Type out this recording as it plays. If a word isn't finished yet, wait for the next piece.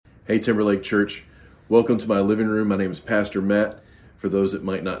Hey, Timberlake Church. Welcome to my living room. My name is Pastor Matt. For those that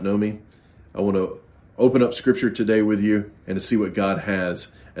might not know me, I want to open up Scripture today with you and to see what God has.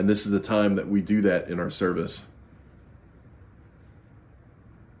 And this is the time that we do that in our service.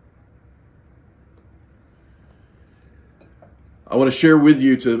 I want to share with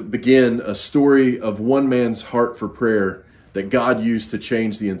you to begin a story of one man's heart for prayer that God used to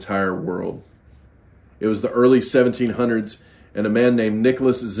change the entire world. It was the early 1700s, and a man named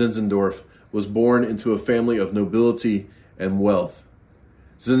Nicholas Zinzendorf was born into a family of nobility and wealth.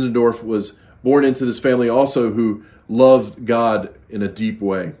 Zinzendorf was born into this family also who loved God in a deep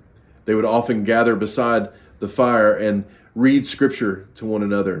way. They would often gather beside the fire and read Scripture to one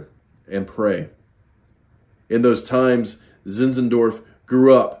another and pray. In those times, Zinzendorf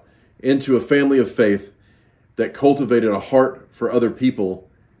grew up into a family of faith that cultivated a heart for other people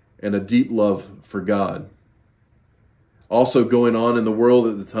and a deep love for God. Also going on in the world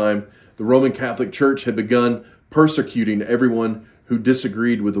at the time, the Roman Catholic Church had begun persecuting everyone who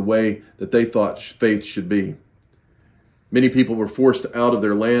disagreed with the way that they thought faith should be. Many people were forced out of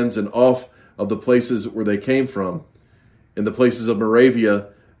their lands and off of the places where they came from. In the places of Moravia,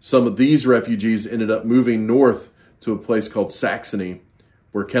 some of these refugees ended up moving north to a place called Saxony,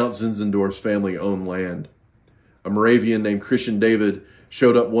 where Count Zinzendorf's family owned land. A Moravian named Christian David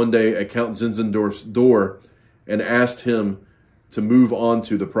showed up one day at Count Zinzendorf's door and asked him to move on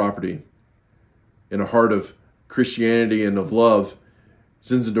to the property. In a heart of Christianity and of love,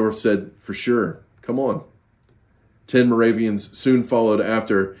 Zinzendorf said, "For sure, come on." 10 Moravians soon followed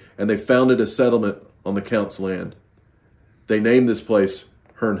after, and they founded a settlement on the Count's land. They named this place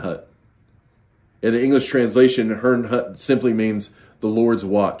Herrnhut. In the English translation, Herrnhut simply means the Lord's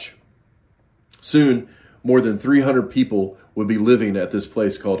watch. Soon, more than 300 people would be living at this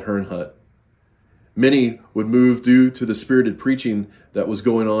place called Herrnhut. Many would move due to the spirited preaching that was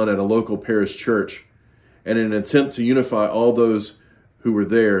going on at a local parish church. And in an attempt to unify all those who were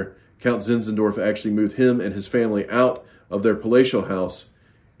there, Count Zinzendorf actually moved him and his family out of their palatial house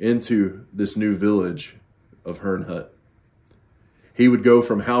into this new village of Herrnhut. He would go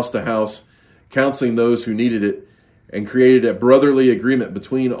from house to house, counseling those who needed it, and created a brotherly agreement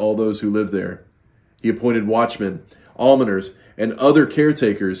between all those who lived there. He appointed watchmen, almoners, and other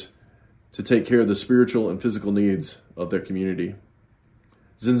caretakers to take care of the spiritual and physical needs of their community.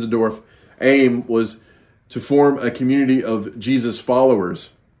 Zinzendorf's aim was to form a community of Jesus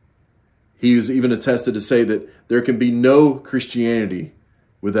followers. He was even attested to say that there can be no Christianity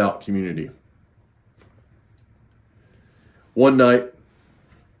without community. One night,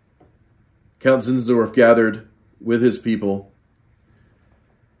 Count Zinzendorf gathered with his people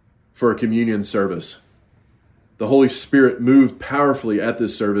for a communion service. The Holy Spirit moved powerfully at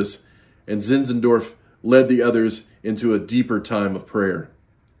this service, and Zinzendorf led the others into a deeper time of prayer.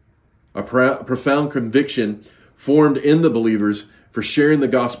 A profound conviction formed in the believers for sharing the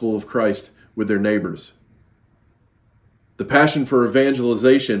gospel of Christ with their neighbors. The passion for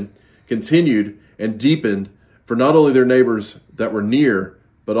evangelization continued and deepened for not only their neighbors that were near,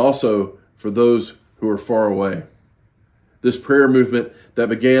 but also for those who were far away. This prayer movement that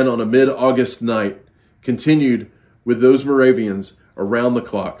began on a mid-August night continued with those Moravians around the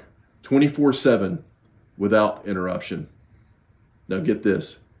clock, 24/7, without interruption. Now get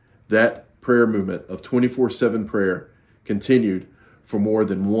this, that prayer movement of 24/7 prayer continued for more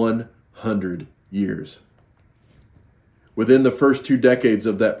than 100 years. Within the first 2 decades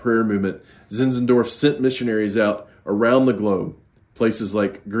of that prayer movement, Zinzendorf sent missionaries out around the globe, places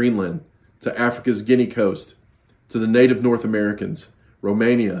like Greenland, to Africa's Guinea coast, to the native North Americans,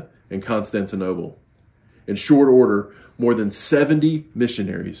 Romania, and Constantinople. In short order, more than 70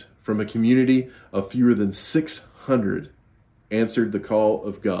 missionaries from a community of fewer than 600 answered the call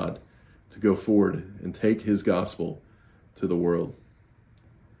of God to go forward and take his gospel to the world.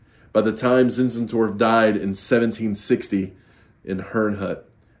 By the time Zinzendorf died in 1760 in Herrnhut,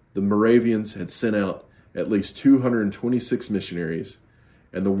 the Moravians had sent out at least 226 missionaries,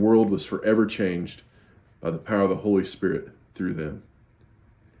 and the world was forever changed by the power of the Holy Spirit through them.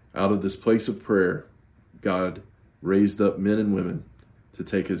 Out of this place of prayer, God raised up men and women to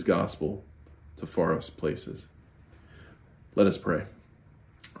take his gospel to farthest places. Let us pray.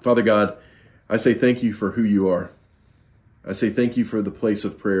 Father God, I say thank you for who you are. I say thank you for the place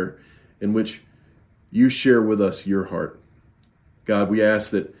of prayer in which you share with us your heart. God, we ask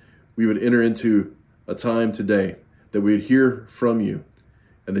that we would enter into a time today that we would hear from you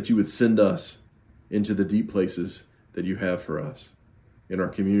and that you would send us into the deep places that you have for us in our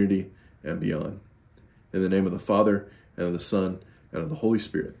community and beyond. In the name of the Father, and of the Son, and of the Holy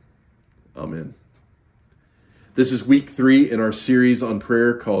Spirit. Amen. This is week 3 in our series on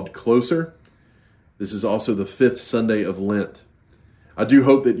prayer called Closer. This is also the 5th Sunday of Lent. I do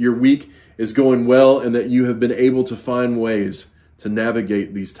hope that your week is going well and that you have been able to find ways to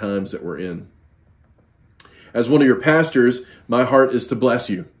navigate these times that we're in. As one of your pastors, my heart is to bless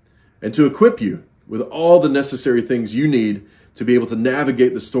you and to equip you with all the necessary things you need to be able to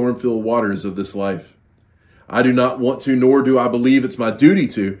navigate the storm-filled waters of this life. I do not want to, nor do I believe it's my duty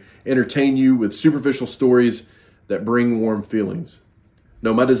to, entertain you with superficial stories that bring warm feelings.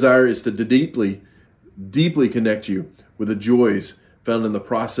 No, my desire is to deeply connect you with the joys found in the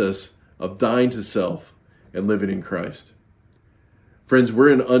process of dying to self and living in Christ. Friends, we're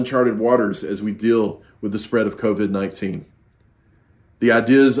in uncharted waters as we deal with the spread of COVID-19. The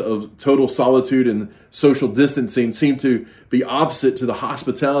ideas of total solitude and social distancing seem to be opposite to the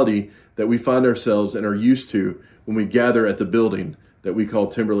hospitality that we find ourselves and are used to when we gather at the building that we call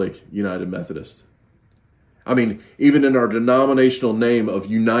Timberlake United Methodist. I mean, even in our denominational name of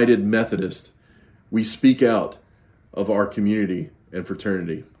United Methodist, we speak out of our community and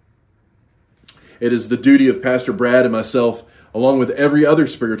fraternity. It is the duty of Pastor Brad and myself, along with every other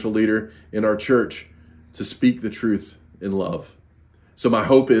spiritual leader in our church, to speak the truth in love. So my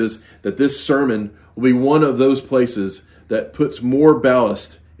hope is that this sermon will be one of those places that puts more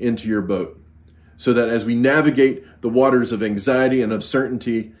ballast into your boat, so that as we navigate the waters of anxiety and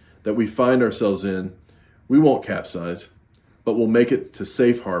uncertainty that we find ourselves in, we won't capsize, but we'll make it to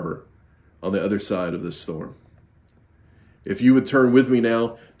safe harbor on the other side of this storm. If you would turn with me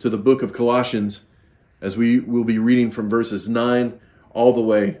now to the book of Colossians, as we will be reading from verses 9 all the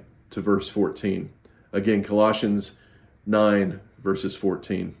way to verse 14. Again, Colossians 9, verses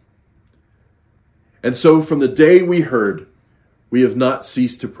 14. And so from the day we heard, we have not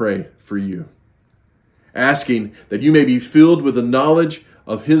ceased to pray for you, asking that you may be filled with the knowledge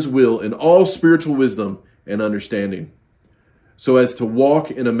of his will in all spiritual wisdom and understanding, so as to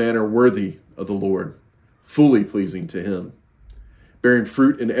walk in a manner worthy of the Lord, fully pleasing to him, bearing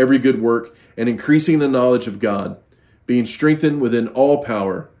fruit in every good work and increasing the knowledge of God, being strengthened within all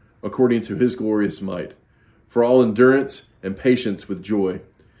power according to his glorious might, for all endurance and patience with joy,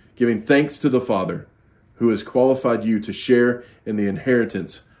 giving thanks to the Father who has qualified you to share in the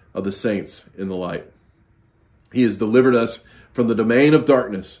inheritance of the saints in the light. He has delivered us from the domain of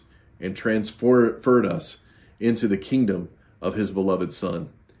darkness and transferred us into the kingdom of his beloved Son,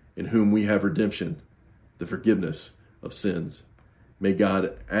 in whom we have redemption, the forgiveness of sins. May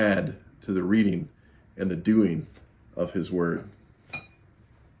God add to the reading and the doing of his word.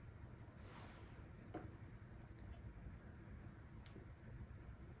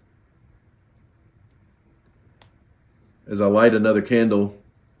 As I light another candle,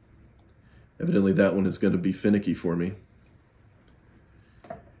 evidently that one is going to be finicky for me.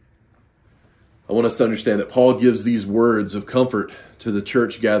 I want us to understand that Paul gives these words of comfort to the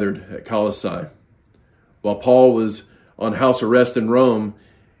church gathered at Colossae. While Paul was on house arrest in Rome,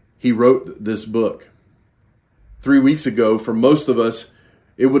 he wrote this book. 3 weeks ago, for most of us,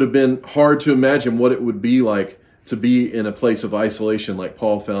 it would have been hard to imagine what it would be like to be in a place of isolation like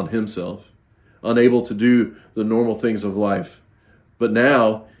Paul found himself, unable to do the normal things of life. But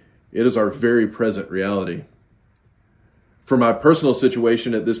now, it is our very present reality. For my personal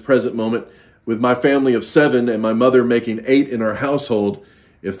situation at this present moment, with my family of 7 and my mother making 8 in our household,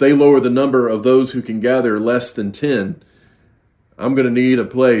 if they lower the number of those who can gather less than 10, I'm going to need a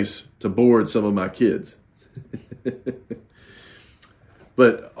place to board some of my kids.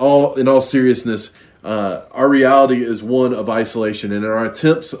 But in all seriousness, our reality is one of isolation. And in our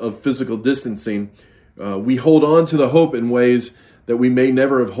attempts of physical distancing, we hold on to the hope in ways that we may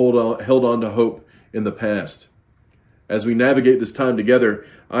never have held on to hope in the past. As we navigate this time together,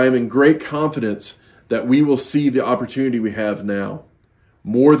 I am in great confidence that we will see the opportunity we have now,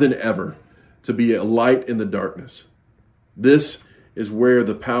 more than ever, to be a light in the darkness. This is where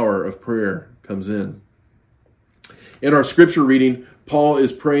the power of prayer comes in. In our scripture reading, Paul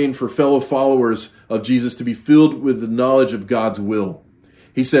is praying for fellow followers of Jesus to be filled with the knowledge of God's will.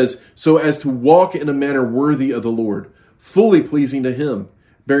 He says, so as to walk in a manner worthy of the Lord, fully pleasing to him,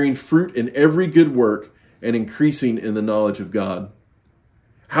 bearing fruit in every good work and increasing in the knowledge of God.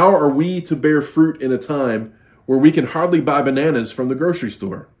 How are we to bear fruit in a time where we can hardly buy bananas from the grocery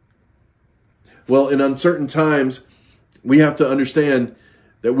store? Well, in uncertain times, we have to understand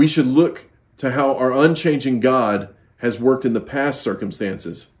that we should look to how our unchanging God has worked in the past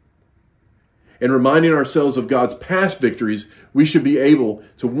circumstances. And reminding ourselves of God's past victories, we should be able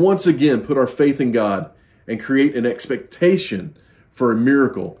to once again put our faith in God and create an expectation for a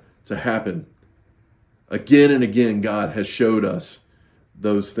miracle to happen. Again and again, God has showed us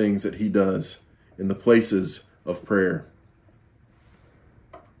those things that he does in the places of prayer.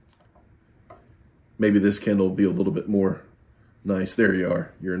 Maybe this candle will be a little bit more nice. There you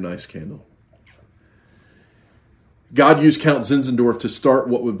are. You're a nice candle. God used Count Zinzendorf to start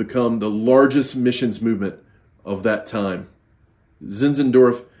what would become the largest missions movement of that time.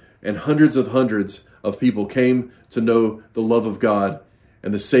 Zinzendorf and hundreds of people came to know the love of God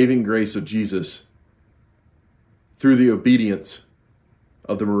and the saving grace of Jesus through the obedience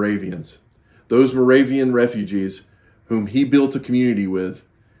of the Moravians. Those Moravian refugees whom he built a community with,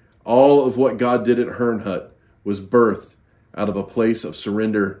 all of what God did at Herrnhut was birthed out of a place of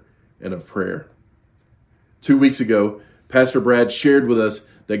surrender and of prayer. 2 weeks ago, Pastor Brad shared with us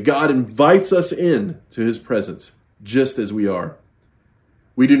that God invites us in to his presence just as we are.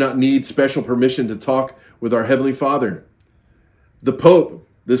 We do not need special permission to talk with our Heavenly Father. The Pope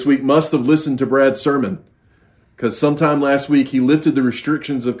this week must have listened to Brad's sermon, because sometime last week he lifted the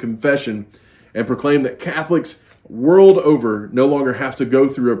restrictions of confession and proclaimed that Catholics world over no longer have to go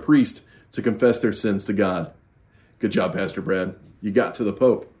through a priest to confess their sins to God. Good job, Pastor Brad. You got to the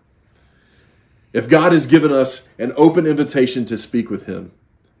Pope. If God has given us an open invitation to speak with him,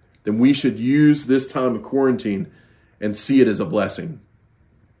 then we should use this time of quarantine and see it as a blessing.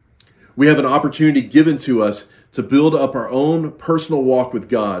 We have an opportunity given to us to build up our own personal walk with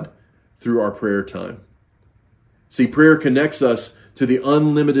God through our prayer time. See, prayer connects us to the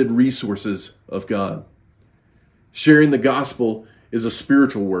unlimited resources of God. Sharing the gospel is a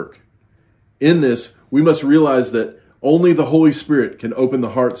spiritual work. In this, we must realize that only the Holy Spirit can open the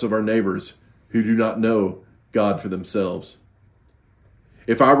hearts of our neighbors who do not know God for themselves.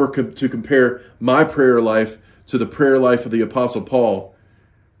 If I were to compare my prayer life to the prayer life of the Apostle Paul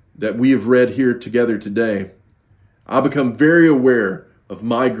that we have read here together today, I become very aware of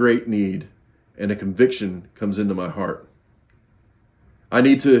my great need, and a conviction comes into my heart. I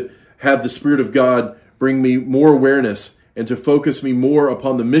need to have the Spirit of God bring me more awareness and to focus me more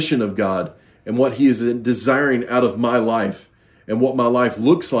upon the mission of God and what he is desiring out of my life and what my life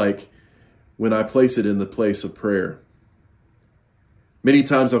looks like when I place it in the place of prayer. Many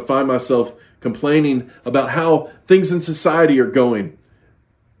times I find myself complaining about how things in society are going.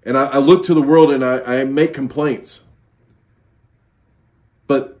 And I look to the world and I make complaints.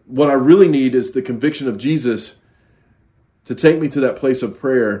 But what I really need is the conviction of Jesus to take me to that place of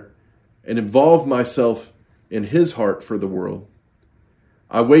prayer and involve myself in his heart for the world.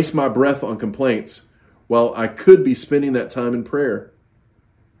 I waste my breath on complaints while I could be spending that time in prayer,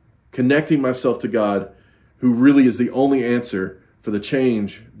 connecting myself to God, who really is the only answer for the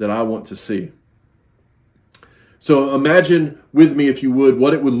change that I want to see. So imagine with me, if you would,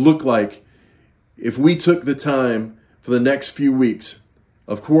 what it would look like if we took the time for the next few weeks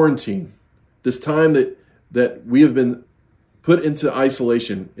of quarantine, this time that we have been put into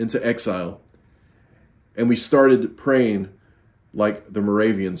isolation, into exile, and we started praying like the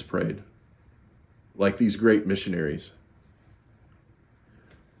Moravians prayed, like these great missionaries.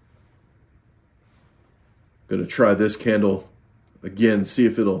 I'm going to try this candle again, see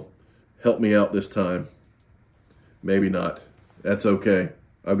if it'll help me out this time. Maybe not. That's okay.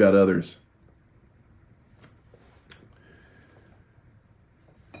 I've got others.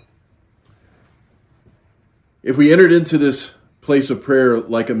 If we entered into this place of prayer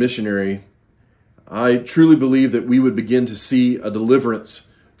like a missionary, I truly believe that we would begin to see a deliverance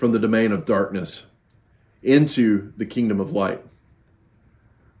from the domain of darkness into the kingdom of light.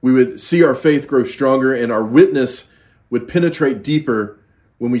 We would see our faith grow stronger, and our witness would penetrate deeper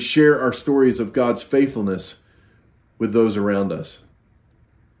when we share our stories of God's faithfulness with those around us.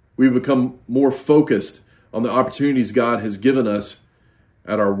 We become more focused on the opportunities God has given us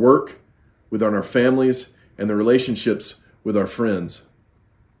at our work, within our families, and the relationships with our friends.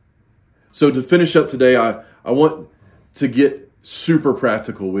 So to finish up today, I want to get super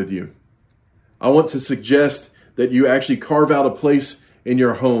practical with you. I want to suggest that you actually carve out a place in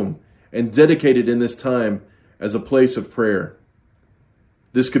your home and dedicate it in this time as a place of prayer.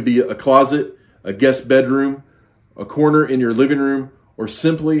 This could be a closet, a guest bedroom, a corner in your living room, or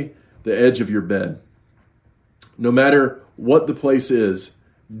simply the edge of your bed. No matter what the place is,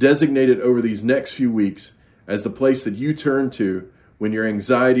 designate it over these next few weeks as the place that you turn to when your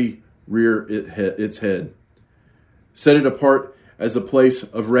anxiety rears its head. Set it apart as a place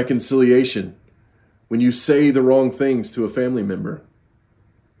of reconciliation when you say the wrong things to a family member.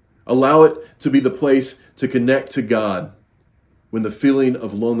 Allow it to be the place to connect to God when the feeling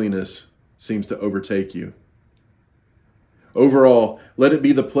of loneliness seems to overtake you. Overall, let it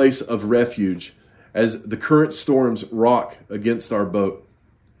be the place of refuge as the current storms rock against our boat.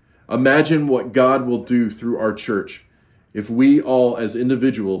 Imagine what God will do through our church if we all as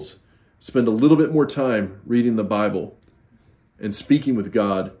individuals spend a little bit more time reading the Bible and speaking with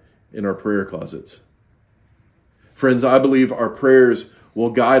God in our prayer closets. Friends, I believe our prayers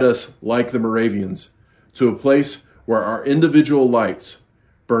will guide us like the Moravians to a place where our individual lights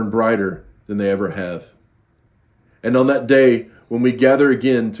burn brighter than they ever have. And on that day, when we gather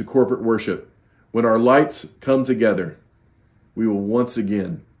again to corporate worship, when our lights come together, we will once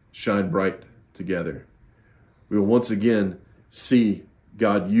again shine bright together. We will once again see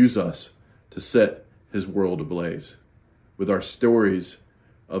God use us to set his world ablaze with our stories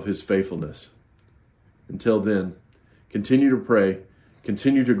of his faithfulness. Until then, continue to pray,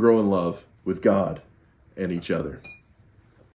 continue to grow in love with God and each other.